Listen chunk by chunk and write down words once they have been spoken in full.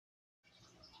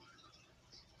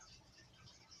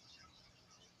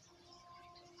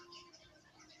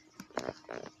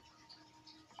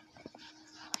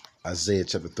Isaiah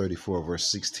chapter 34,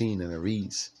 verse 16, and it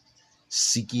reads,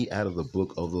 Seek ye out of the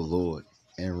book of the Lord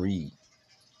and read.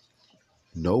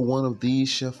 No one of these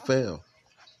shall fail,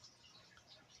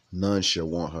 none shall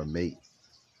want her mate.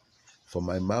 For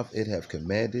my mouth it have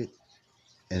commanded,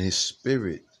 and his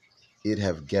spirit it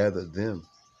have gathered them.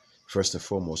 First and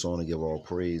foremost, I want to give all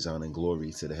praise, honor, and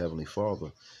glory to the Heavenly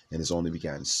Father and his only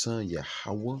begotten Son,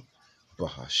 Yahweh,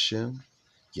 Bahashem,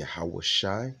 Yahweh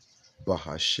Shai,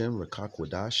 Bahashem,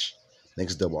 Rakakwadash.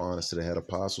 Next, double honors to the head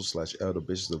apostle / elder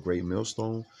bishops of Great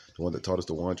Millstone, the one that taught us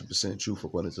the 100% truth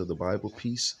according to the Bible.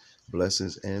 Peace,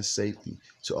 blessings, and safety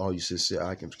to all you sincere.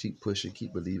 I can keep pushing,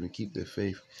 keep believing, keep their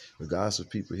faith. Regardless of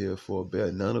people here for a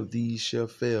bear, none of these shall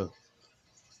fail.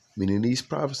 Meaning these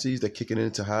prophecies that kicking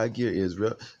into high gear,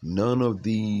 Israel, none of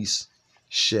these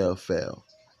shall fail.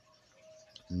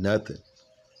 Nothing.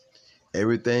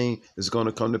 Everything is going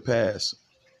to come to pass.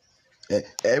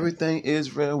 Everything,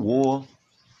 Israel, war,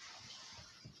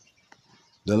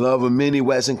 the love of many,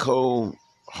 waxing cold,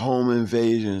 home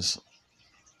invasions,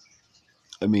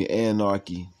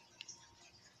 anarchy,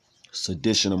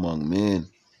 sedition among men,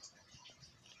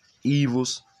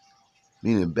 evils,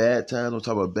 meaning bad times, on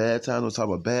top of bad times, on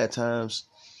top of bad times.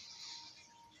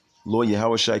 Lord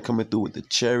Yahweh Shai coming through with the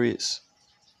chariots,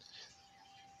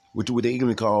 which what they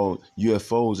even call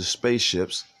UFOs or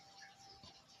spaceships,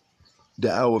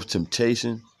 the hour of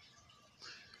temptation,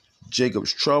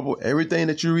 Jacob's trouble, everything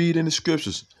that you read in the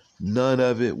scriptures, none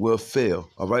of it will fail.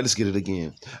 All right, let's get it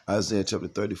again. Isaiah chapter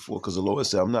 34, because the Lord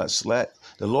said, I'm not slack.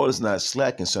 The Lord is not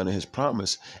slack concerning his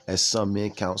promise, as some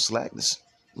men count slackness.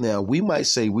 Now, we might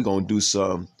say we're going to do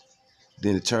something,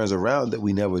 then it turns around that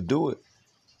we never do it.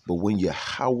 But when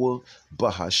Yahweh,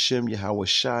 Bahashem, Yahweh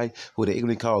Shai, who they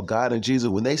even call God and Jesus,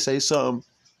 when they say something,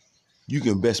 you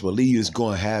can best believe it's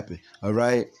going to happen. All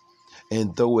right?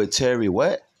 And though it tarry,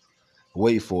 what?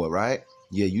 Wait for it, right?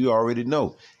 Yeah, you already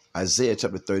know. Isaiah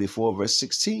chapter 34, verse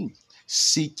 16.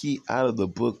 Seek ye out of the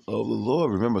book of the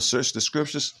Lord. Remember, search the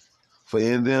scriptures, for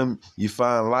in them you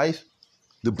find life.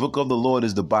 The book of the Lord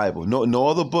is the Bible. No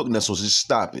other book, so just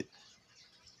stop it.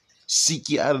 Seek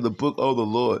ye out of the book of the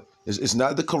Lord. It's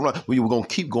not the Quran. We're going to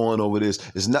keep going over this.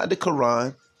 It's not the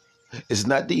Quran. It's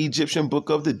not the Egyptian book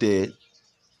of the dead.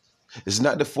 It's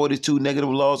not the 42 negative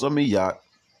laws of Miyat.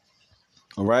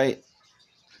 All right?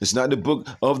 It's not the book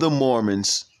of the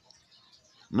Mormons.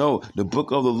 No, the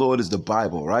book of the Lord is the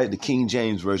Bible, right? The King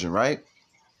James Version, right?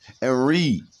 And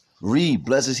read.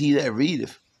 Blessed is he that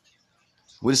readeth.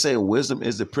 What it say? Wisdom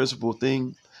is the principal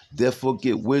thing. Therefore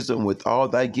get wisdom with all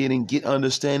thy getting. Get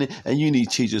understanding. And you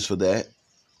need teachers for that.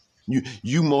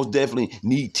 You most definitely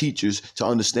need teachers to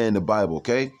understand the Bible,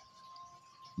 okay?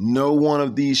 No one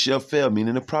of these shall fail.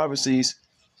 Meaning the prophecies.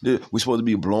 We're supposed to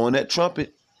be blowing that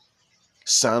trumpet.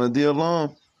 Sounding the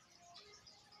alarm.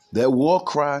 That war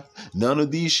cry, none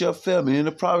of these shall fail. Meaning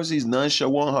the prophecies, none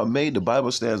shall want her mate. The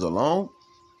Bible stands alone.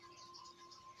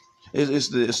 It's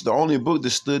the only book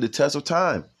that stood the test of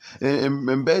time.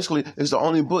 And basically, it's the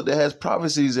only book that has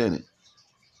prophecies in it.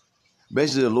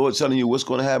 Basically, the Lord telling you what's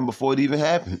going to happen before it even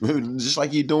happens. Just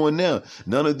like you're doing now.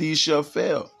 None of these shall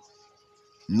fail.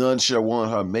 None shall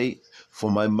want her mate. For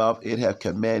my mouth it have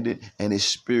commanded, and his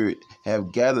spirit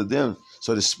have gathered them.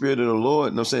 So the spirit of the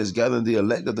Lord, is gathering the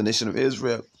elect of the nation of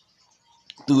Israel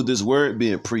through this word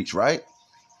being preached, right?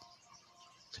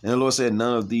 And the Lord said,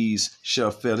 none of these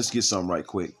shall fail. Let's get something right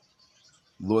quick.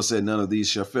 The Lord said, none of these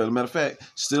shall fail. As a matter of fact,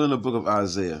 still in the book of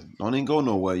Isaiah. Don't even go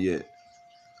nowhere yet.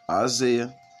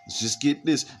 Isaiah, let's just get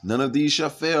this. None of these shall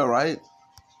fail, right?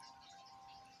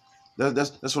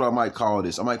 That's what I might call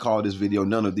this. I might call this video,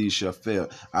 none of these shall fail.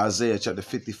 Isaiah chapter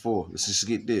 54. Let's just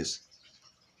get this.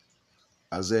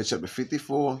 Isaiah chapter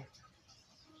 54.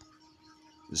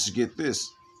 Let's just get this.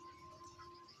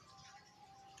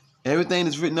 Everything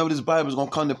that's written over this Bible is going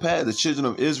to come to pass. The children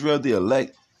of Israel, the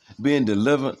elect, being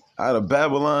delivered out of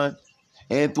Babylon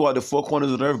and throughout the four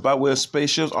corners of the earth by way of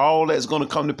spaceships, all that's going to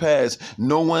come to pass.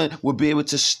 No one will be able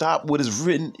to stop what is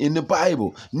written in the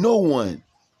Bible. No one.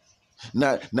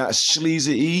 Not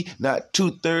Sleazy E, not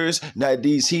 2/3, not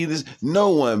these heathens. No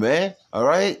one, man. All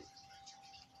right?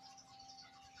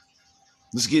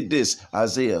 Let's get this.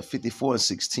 Isaiah 54 and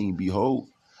 16. Behold,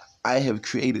 I have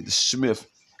created the smith,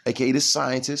 aka the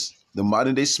scientists. The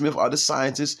modern day smith are the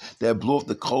scientists that blow up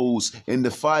the coals in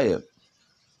the fire.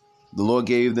 The Lord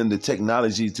gave them the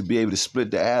technology to be able to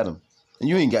split the atom. And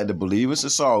you ain't got to believe us.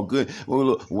 It's all good. Well,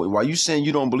 look, while you saying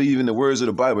you don't believe in the words of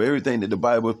the Bible, everything that the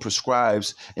Bible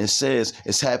prescribes and says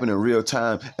is happening in real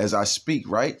time as I speak,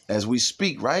 right? As we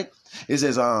speak, right? It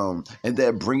says, and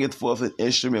that bringeth forth an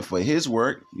instrument for his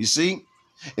work. You see?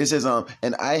 It says,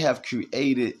 and I have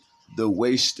created the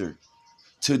waster.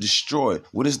 to destroy.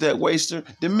 What is that waster?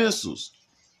 The missiles.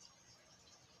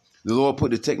 The Lord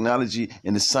put the technology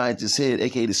in the scientist's head,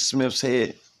 aka the Smith's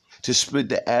head, to split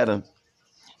the atom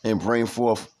and bring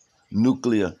forth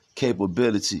nuclear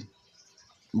capability.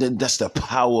 That's the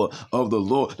power of the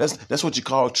Lord. That's what you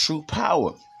call true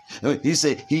power. He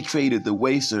said he created the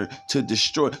waster to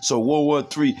destroy. So World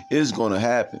War III is going to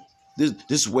happen.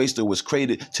 This waster was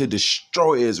created to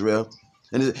destroy Israel.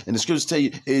 And the scriptures tell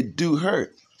you it do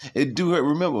hurt. It do hurt.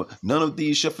 Remember, none of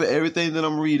these shall fail. Everything that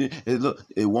I'm reading,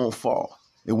 it won't fall.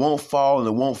 It won't fall and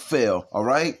it won't fail. All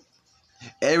right?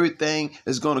 Everything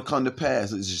is going to come to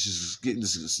pass.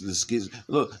 Let's get,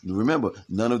 look, remember,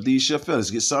 none of these shall fail.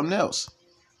 Let's get something else.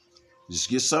 Just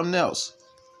get something else.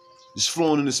 Just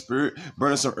flowing in the spirit,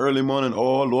 burning some early morning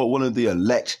oil, Lord, one of the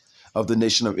elect of the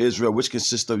nation of Israel, which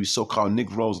consists of you so-called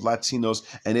Negroes, Latinos,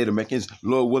 and Native Americans.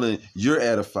 Lord willing, you're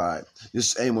edified.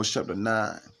 This is Amos chapter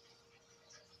 9.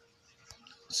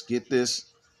 Let's get this.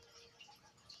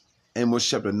 Amos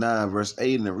chapter 9, verse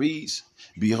 8, and it reads,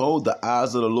 Behold, the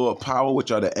eyes of the Lord power,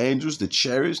 which are the angels, the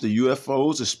chariots, the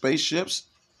UFOs, the spaceships,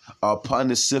 are upon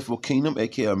this sinful kingdom,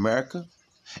 aka America.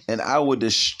 And I will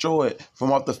destroy it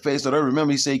from off the face of the earth.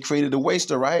 Remember, he said he created the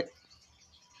waster, right?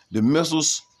 The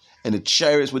missiles and the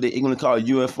chariots, what they going to call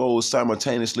UFOs,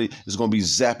 simultaneously is going to be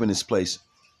zapping this place.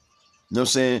 You know what I'm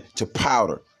saying? To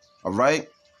powder. All right?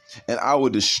 And I will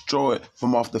destroy it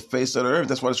from off the face of the earth.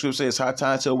 That's why the scripture says it's high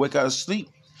time to wake out of sleep.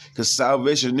 Because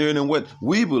salvation is nearer than what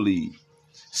we believe.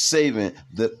 Saving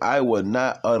that I will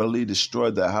not utterly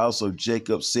destroy the house of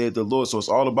Jacob, said the Lord. So it's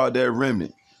all about that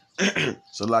remnant.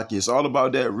 So like it's all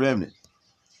about that remnant.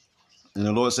 And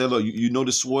the Lord said, look, you know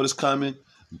the sword is coming.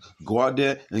 Go out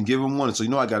there and give them one. So you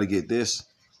know I got to get this.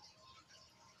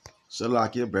 So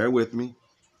like you, bear with me.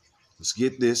 Let's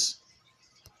get this.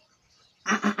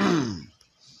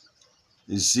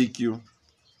 Ezekiel.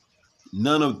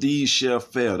 None of these shall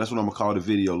fail. That's what I'm going to call the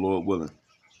video, Lord willing.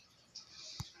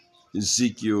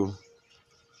 Ezekiel.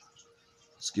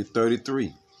 Let's get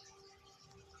 33.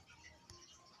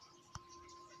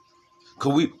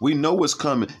 Because we know what's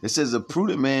coming. It says, a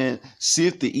prudent man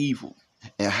seeth the evil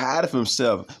and hideth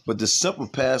himself, but the simple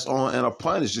pass on and are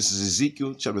punished. This is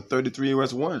Ezekiel chapter 33,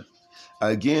 verse 1.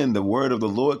 Again, the word of the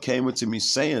Lord came unto me,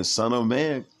 saying, Son of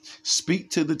man, speak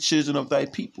to the children of thy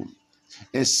people,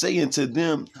 and say unto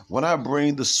them, when I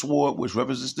bring the sword, which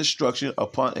represents destruction,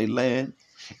 upon a land,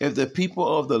 if the people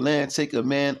of the land take a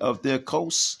man of their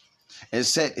coasts, and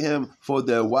set him for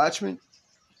their watchman,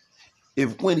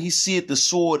 if when he seeth the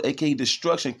sword, aka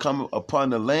destruction, come upon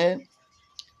the land,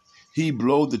 he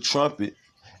blow the trumpet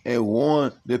and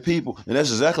warn the people. And that's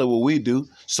exactly what we do.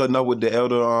 Starting out with the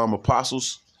elder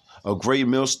apostles, a great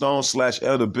millstone /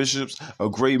 elder bishops, a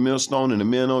great millstone, and the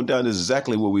men on down. This is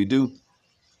exactly what we do.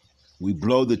 We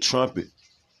blow the trumpet.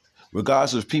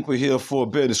 Regardless if people hear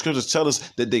forbid, the scriptures tell us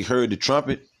that they heard the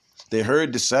trumpet. They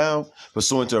heard the sound.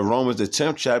 Pursuant to Romans, the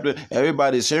 10th chapter,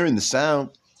 everybody's hearing the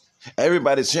sound.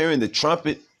 Everybody's hearing the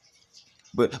trumpet,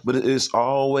 but it's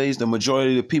always the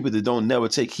majority of the people that don't never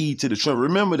take heed to the trumpet.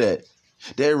 Remember that.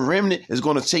 That remnant is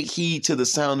going to take heed to the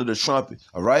sound of the trumpet,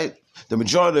 all right? The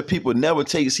majority of the people never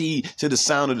takes heed to the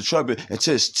sound of the trumpet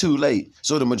until it's too late.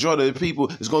 So the majority of the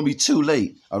people is going to be too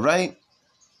late, all right?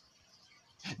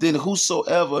 Then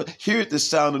whosoever heareth the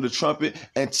sound of the trumpet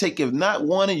and taketh not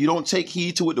warning, you don't take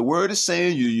heed to what the word is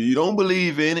saying, you don't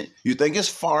believe in it, you think it's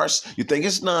farce, you think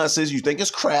it's nonsense, you think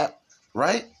it's crap,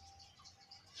 right?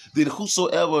 Then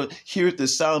whosoever heareth the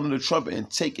sound of the trumpet and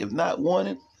taketh not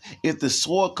warning, if the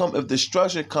sword come, if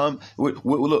destruction come,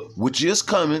 which is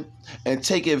coming, and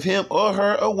taketh him or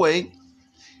her away,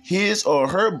 his or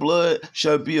her blood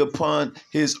shall be upon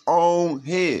his own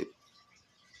head.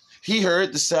 He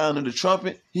heard the sound of the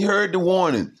trumpet. He heard the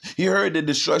warning. He heard the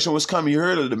destruction was coming. He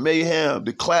heard of the mayhem,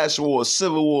 the class wars,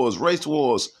 civil wars, race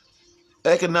wars,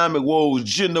 economic wars,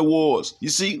 gender wars. You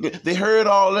see, they heard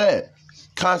all that.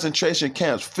 Concentration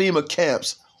camps, FEMA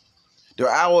camps, the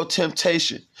hour of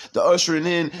temptation, the ushering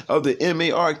in of the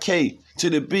MARK to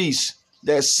the beast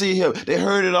that see him. They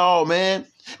heard it all, man,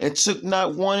 and took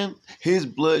not warning. His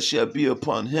blood shall be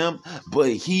upon him, but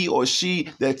he or she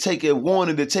that taketh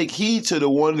warning, to take heed to the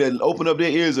warning, that open up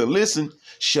their ears and listen,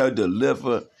 shall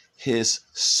deliver his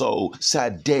soul. See how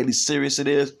deadly serious it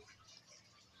is?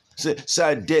 See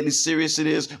how deadly serious it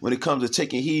is when it comes to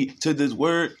taking heed to this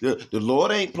word? The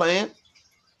Lord ain't playing.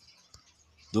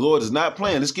 The Lord is not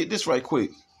playing. Let's get this right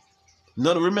quick.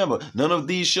 Remember, none of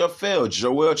these shall fail.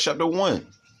 Joel chapter 1.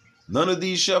 None of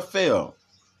these shall fail.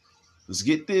 Let's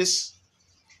get this.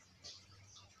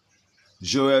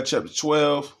 Joel chapter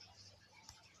 12.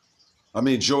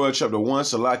 Joel chapter 1,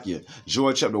 Salakia.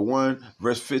 Joel chapter 1,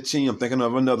 verse 15. I'm thinking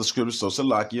of another scripture, so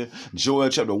Salakia. Joel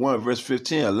chapter 1, verse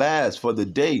 15. Alas, for the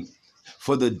day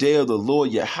of the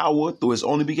Lord Yahweh, through his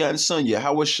only begotten son,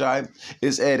 Yahweh Shai,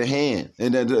 is at hand.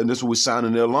 And that's what we're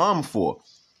sounding the alarm for.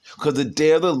 Because the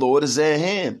day of the Lord is at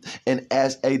hand. And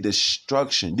as a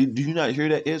destruction. Do you not hear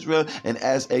that, Israel? And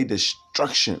as a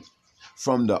destruction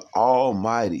from the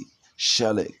Almighty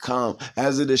shall it come.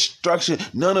 As a destruction,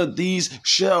 none of these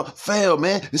shall fail,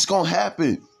 man. It's going to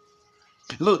happen.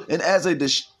 Look, and as a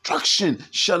destruction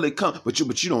shall it come. But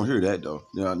you don't hear that, though.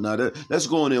 Now that's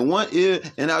going in one ear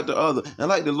and out the other. And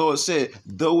like the Lord said,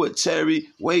 though it tarry,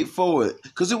 wait for it.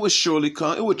 Because it would surely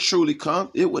come. It would truly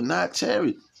come. It would not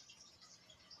tarry.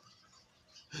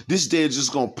 This day is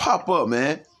just going to pop up,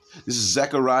 man. This is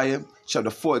Zechariah chapter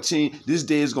 14. This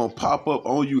day is going to pop up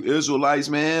on you Israelites,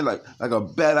 man, like a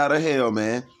bat out of hell,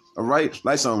 man. All right?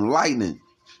 Like some lightning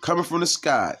coming from the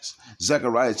skies.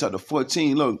 Zechariah chapter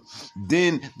 14, look.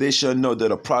 Then they shall know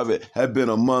that a prophet had been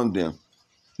among them.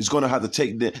 He's going to have to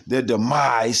take their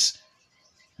demise.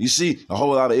 You see, a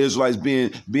whole lot of Israelites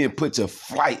being put to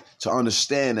flight to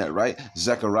understand that, right?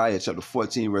 Zechariah chapter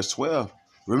 14, verse 12.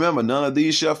 Remember, none of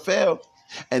these shall fail.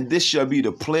 And this shall be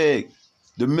the plague,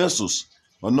 the missiles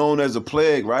are known as a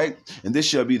plague, right? And this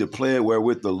shall be the plague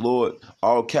wherewith the Lord,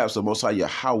 all caps, the Most High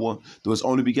Yahweh, through his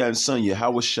only begotten son,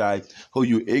 Yahweh Shai, who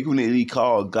you ignorantly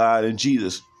call God and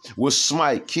Jesus, will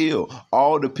smite, kill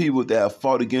all the people that have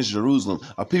fought against Jerusalem,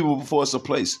 a people before it's a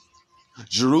place.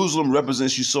 Jerusalem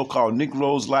represents you so-called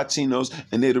Negroes, Latinos,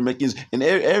 and Native Americans, and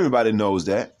everybody knows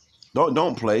that.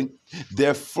 Don't play.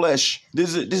 Their flesh,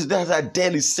 that's how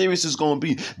deadly serious it's going to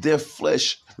be. Their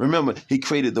flesh, remember, he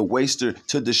created the waster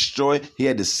to destroy. He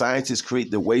had the scientists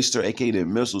create the waster, aka the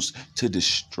missiles, to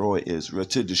destroy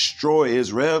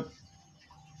Israel.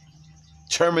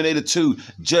 Terminator 2,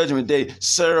 Judgment Day,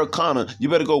 Sarah Connor. You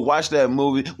better go watch that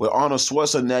movie with Arnold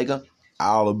Schwarzenegger.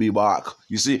 I'll be back.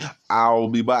 You see, I'll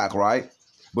be back, right?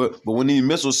 But when these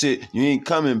missiles hit, you ain't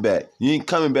coming back. You ain't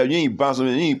coming back. You ain't bouncing.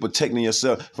 You ain't protecting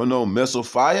yourself from no missile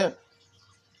fire.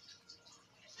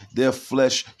 Their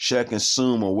flesh shall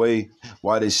consume away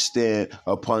while they stand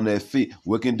upon their feet.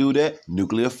 What can do that?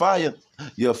 Nuclear fire.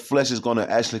 Your flesh is going to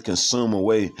actually consume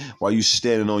away while you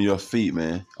standing on your feet,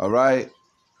 man. All right?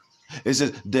 It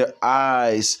says their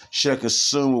eyes shall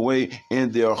consume away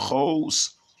in their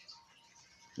holes.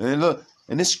 And look,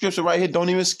 and this scripture right here don't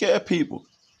even scare people.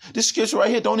 This scripture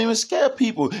right here don't even scare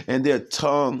people. And their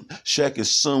tongue shall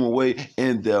consume away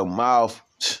in their mouth.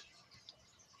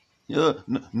 Yeah,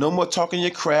 no more talking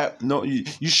your crap. No, you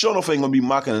sure enough ain't gonna be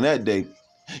mocking in that day.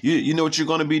 You know what you're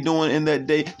gonna be doing in that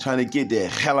day? Trying to get the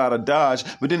hell out of Dodge.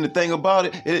 But then the thing about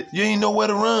it, you ain't nowhere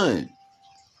to run.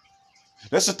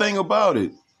 That's the thing about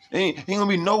it. Ain't gonna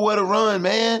be nowhere to run,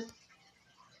 man.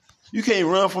 You can't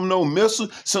run from no missile.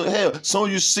 So hell,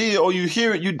 soon you see it or you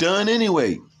hear it, you done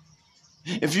anyway.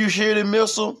 If you hear the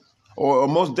missile, or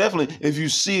most definitely if you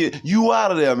see it, you out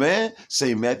of there, man.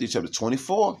 St. Matthew chapter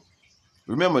 24.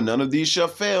 Remember, none of these shall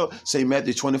fail. St.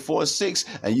 Matthew 24:6.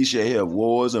 And you shall hear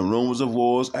wars and rumors of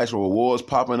wars, actual wars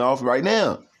popping off right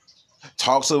now.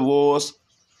 Talks of wars.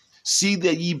 See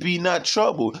that ye be not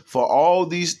troubled, for all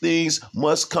these things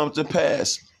must come to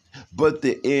pass. But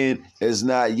the end is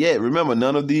not yet. Remember,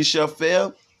 none of these shall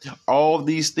fail. All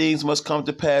these things must come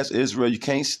to pass, Israel. You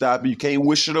can't stop it. You can't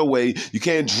wish it away. You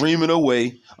can't dream it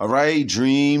away. All right?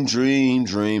 Dream.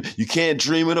 You can't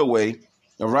dream it away.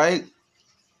 All right?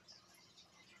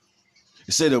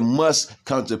 It said it must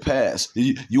come to pass.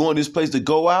 You want this place to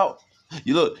go out?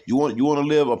 You want to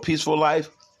live a peaceful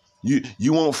life?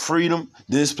 You want freedom?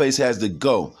 This place has to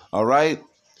go. All right?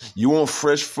 You want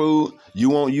fresh food? You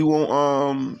want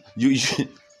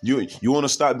to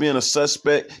stop being a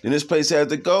suspect? Then this place has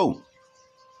to go.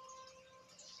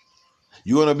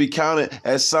 You want to be counted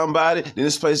as somebody? Then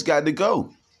this place got to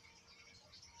go.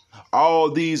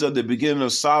 All these are the beginning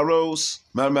of sorrows.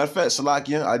 Matter of fact,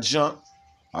 Salakia,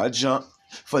 I jump.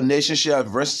 For nation shall,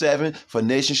 verse 7, for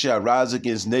nation shall rise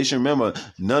against nation. Remember,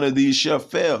 none of these shall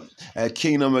fail. And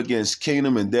kingdom against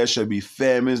kingdom, and there shall be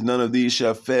famines. None of these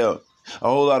shall fail. A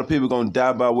whole lot of people are going to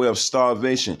die by way of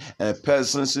starvation and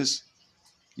pestilences.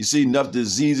 You see, enough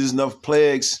diseases, enough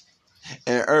plagues,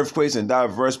 and earthquakes in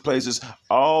diverse places.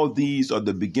 All these are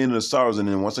the beginning of sorrows. And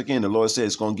then once again, the Lord said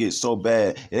it's going to get so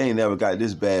bad. It ain't never got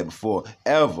this bad before.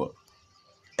 Ever,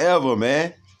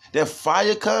 man. That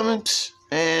fire coming,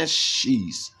 man,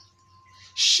 sheesh.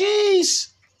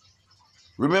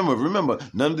 Remember,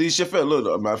 none of these shall fail. Look,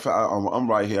 I'm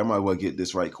right here. I might well get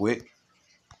this right quick.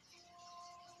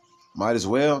 Might as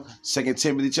well. 2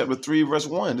 Timothy chapter 3, verse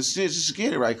 1. Just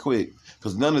get it right quick.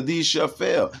 Because none of these shall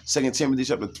fail. 2 Timothy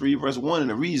chapter 3, verse 1.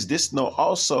 And it reads, this know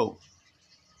also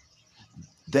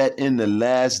that in the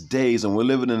last days, and we're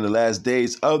living in the last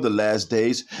days of the last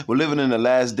days, we're living in the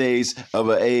last days of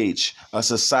an age, a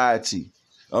society,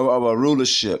 of a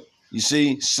rulership. You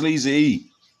see, sleazy.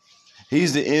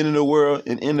 He's the end of the world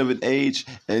and end of an age,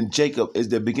 and Jacob is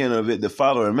the beginning of it, the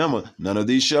follower. Remember, none of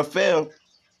these shall fail.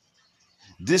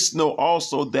 This know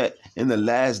also that in the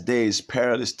last days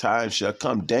perilous times shall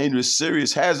come, dangerous,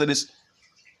 serious, hazardous,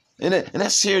 and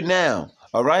that's here now,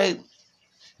 all right?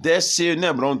 That's here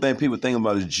now, but the only thing people think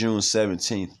about is June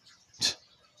 17th,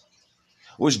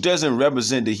 which doesn't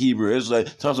represent the Hebrew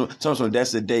Israelite.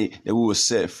 That's the day that we were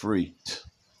set free.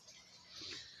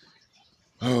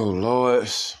 Oh, Lord.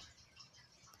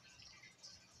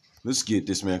 Let's get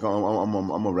this, man. I'm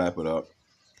going to wrap it up.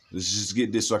 Let's just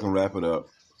get this so I can wrap it up.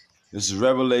 This is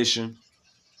Revelation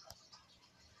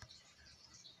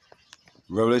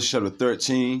chapter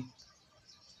 13.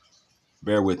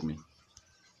 Bear with me.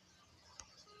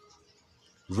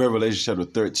 Revelation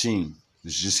chapter 13.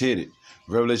 Let's just hit it.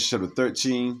 Revelation chapter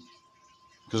 13.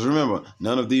 Because remember,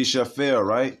 none of these shall fail,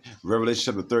 right?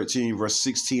 Revelation chapter 13, verse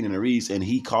 16, and it reads, and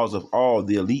he calls of all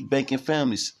the elite banking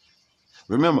families.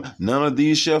 Remember, none of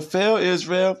these shall fail,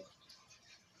 Israel.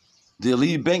 The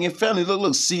elite banking family.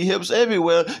 Look, C-hips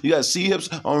everywhere. You got C-hips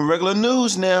on regular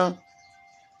news now.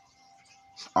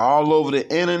 All over the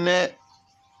internet.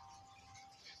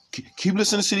 Keep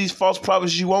listening to these false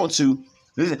prophets you want to.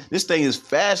 This thing is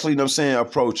fastly, you know what I'm saying,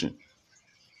 approaching.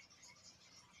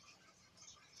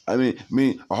 I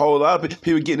mean, a whole lot of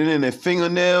people getting in their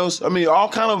fingernails. I mean, all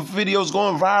kind of videos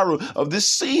going viral of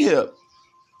this C-hip.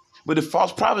 But the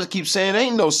false prophets keep saying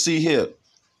ain't no C-hip.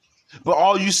 But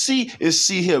all you see is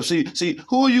C-hips. See,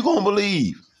 who are you going to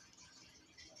believe?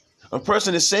 A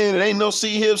person is saying it ain't no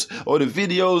C-hips, or the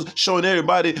videos showing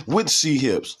everybody with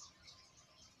C-hips?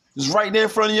 It's right there in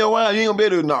front of your eye. You ain't gonna be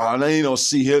able to, nah, there ain't no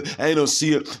C-hip. Ain't no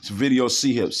C-hip. It's video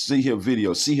C-hip. C-hip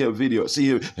video. C-hip video.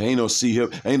 C-hip. Ain't no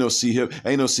C-hip. Ain't no C-hip.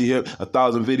 Ain't no C-hip.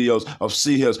 1,000 videos of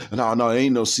C-hips. No,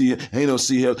 ain't no C-hip. Ain't no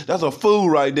C-hip. That's a fool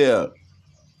right there.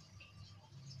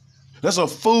 That's a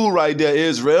fool right there,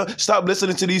 Israel. Stop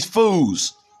listening to these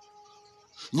fools.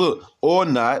 Look, or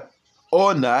not.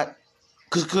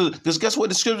 Because guess what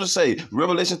the scriptures say?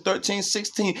 Revelation 13,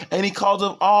 16. And he calls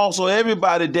them all. So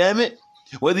everybody, damn it.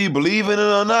 Whether you believe in it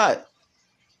or not.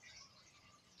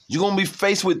 You're going to be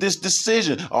faced with this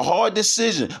decision. A hard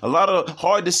decision. A lot of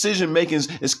hard decision making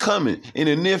is coming in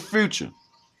the near future.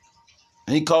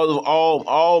 And he calls them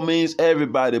all means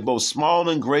everybody, both small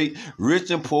and great, rich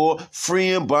and poor, free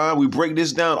and bond. We break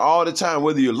this down all the time,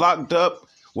 whether you're locked up,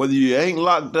 whether you ain't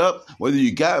locked up, whether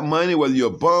you got money, whether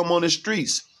you're a bum on the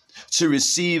streets, to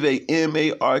receive a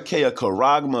MARK, a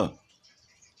charagma,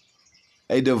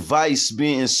 a device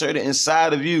being inserted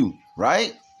inside of you,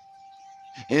 right?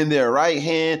 In their right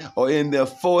hand or in their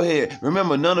forehead.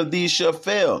 Remember, none of these shall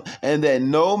fail, and that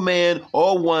no man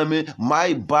or woman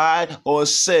might buy or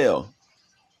sell.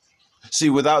 See,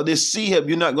 without this C-hip,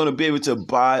 you're not going to be able to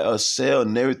buy or sell,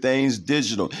 and everything's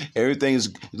digital. Everything's,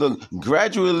 look,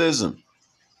 gradualism.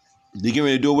 They're getting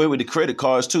ready to do away with the credit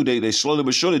cards, too. They slowly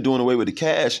but surely doing away with the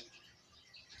cash.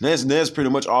 That's pretty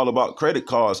much all about credit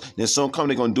cards. Then some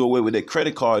company going to do away with that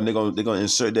credit card, and they're going to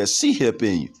insert that C-hip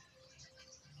in you.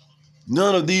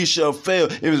 None of these shall fail.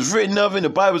 If it's written of in the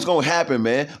Bible, it's going to happen,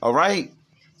 man. All right?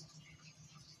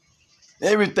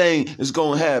 Everything is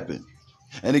going to happen.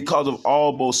 And he calls of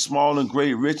all, both small and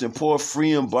great, rich and poor,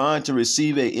 free and bond, to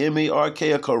receive a MARK,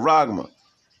 a charagma,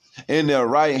 in their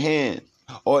right hand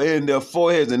or in their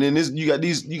foreheads. And then you got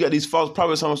these false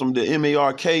prophets from the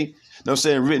MARK, you know what I'm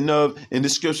saying, written of in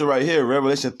this scripture right here,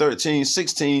 Revelation 13,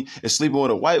 16, is sleeping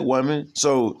with a white woman.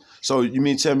 So you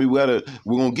mean tell me we're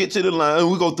gonna get to the line?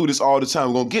 We go through this all the time.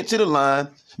 We're gonna get to the line.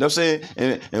 You know what I'm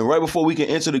saying? And right before we can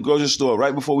enter the grocery store,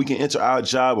 right before we can enter our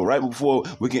job, or right before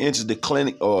we can enter the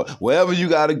clinic, or wherever you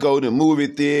got to go, the movie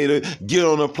theater, get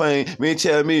on a plane, man,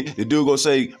 tell me, the dude go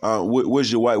say,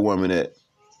 where's your white woman at?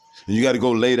 And you got to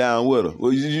go lay down with her.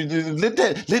 Well, let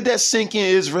that sink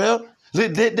in, Israel.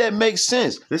 Let that make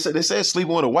sense. They say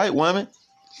sleeping with a white woman.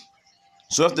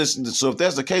 So if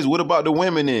that's the case, what about the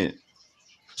women then?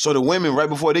 So the women, right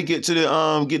before they get to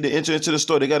enter into the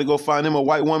store, they got to go find them a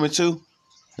white woman too?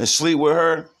 And sleep with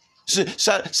her. See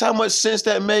how much sense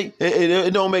that make?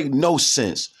 It don't make no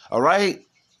sense. All right?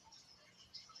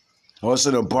 Oh, it's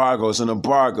an embargo.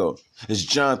 It's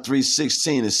John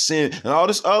 3:16. It's sin and all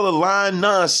this other lying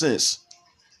nonsense.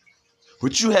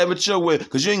 But you have it your way,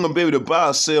 because you ain't gonna be able to buy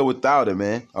or sell without it,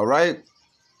 man. All right?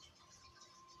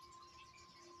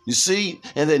 You see,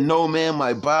 and that no man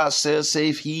might buy or sell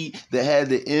save he that had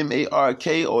the mark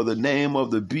or the name of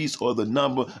the beast or the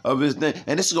number of his name.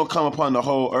 And this is gonna come upon the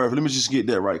whole earth. Let me just get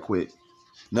that right quick.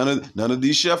 None of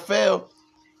these shall fail.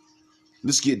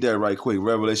 Let's get that right quick.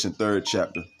 Revelation 3rd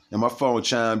chapter. And my phone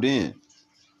chimed in.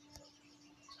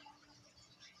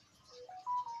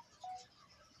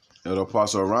 El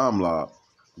Apostle Ramlab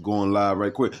going live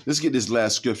right quick. Let's get this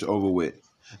last scripture over with.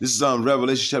 This is on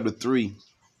Revelation chapter 3.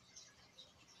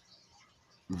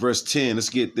 Verse 10. Let's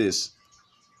get this.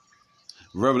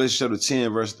 Revelation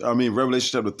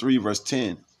chapter 3, verse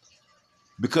 10.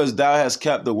 Because thou hast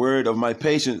kept the word of my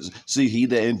patience, see, he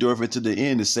that endureth it to the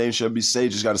end, the same shall be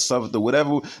saved. Just got to suffer through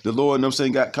whatever the Lord, you know what I'm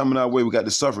saying, got coming our way. We got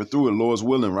to suffer through it. Lord's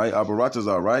willing, right? Apparatus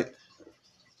are right.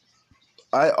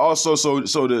 I also, so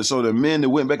the men that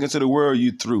went back into the world,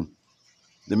 you through.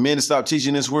 The men that stopped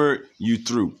teaching this word, you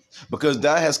through. Because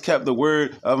thou hast kept the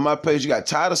word of my patience. You got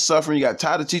tired of suffering. You got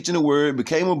tired of teaching the word.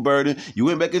 Became a burden. You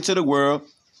went back into the world.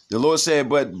 The Lord said,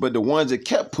 but the ones that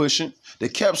kept pushing, they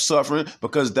kept suffering,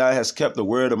 because thou hast kept the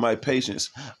word of my patience,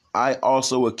 I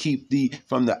also will keep thee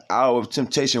from the hour of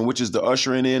temptation, which is the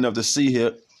ushering in of the sea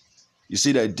hip. You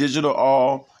see that digital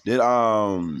all that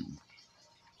I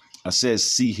said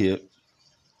sea hip.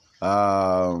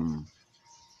 Trying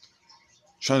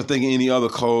to think of any other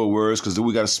code words, because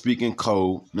we got to speak in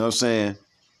code. You know what I'm saying?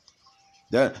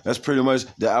 That's pretty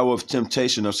much the hour of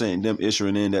temptation. I'm saying them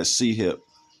issuing in that sea hip.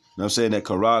 You know what I'm saying? That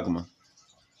charagma.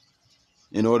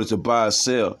 In order to buy or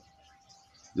sell.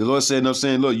 The Lord said, you know what I'm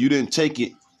saying, look, you didn't take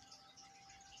it.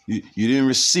 You didn't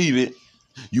receive it.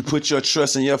 You put your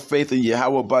trust and your faith in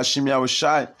Yahweh Bashim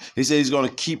Yahushai. He said he's going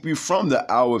to keep you from the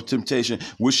hour of temptation,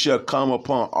 which shall come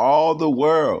upon all the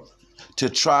world, to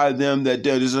try them that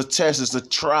dwell. There's a test. It's a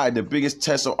try, the biggest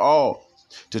test of all,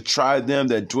 to try them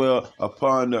that dwell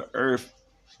upon the earth.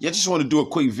 Yeah, I just want to do a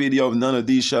quick video of none of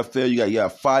these shall fail. You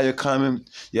got fire coming.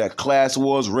 You got class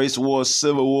wars, race wars,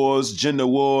 civil wars, gender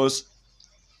wars,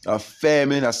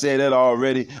 famine. I said that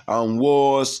already.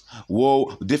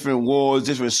 Different wars,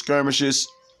 different skirmishes.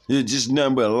 It's just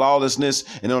nothing but lawlessness.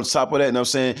 And on top of that, you know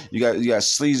what I'm saying, you got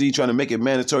sleazy trying to make it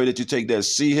mandatory that you take that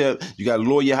sea hip. You got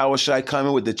Lord Yahushai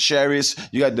coming with the chariots.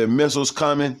 You got the missiles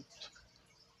coming.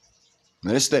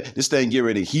 Now this thing get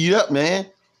ready to heat up, man.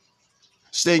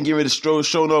 This thing get ready to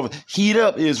show over. Heat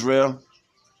up, Israel.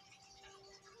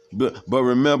 But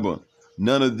remember,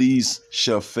 none of these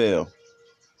shall fail.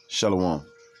 Shalom.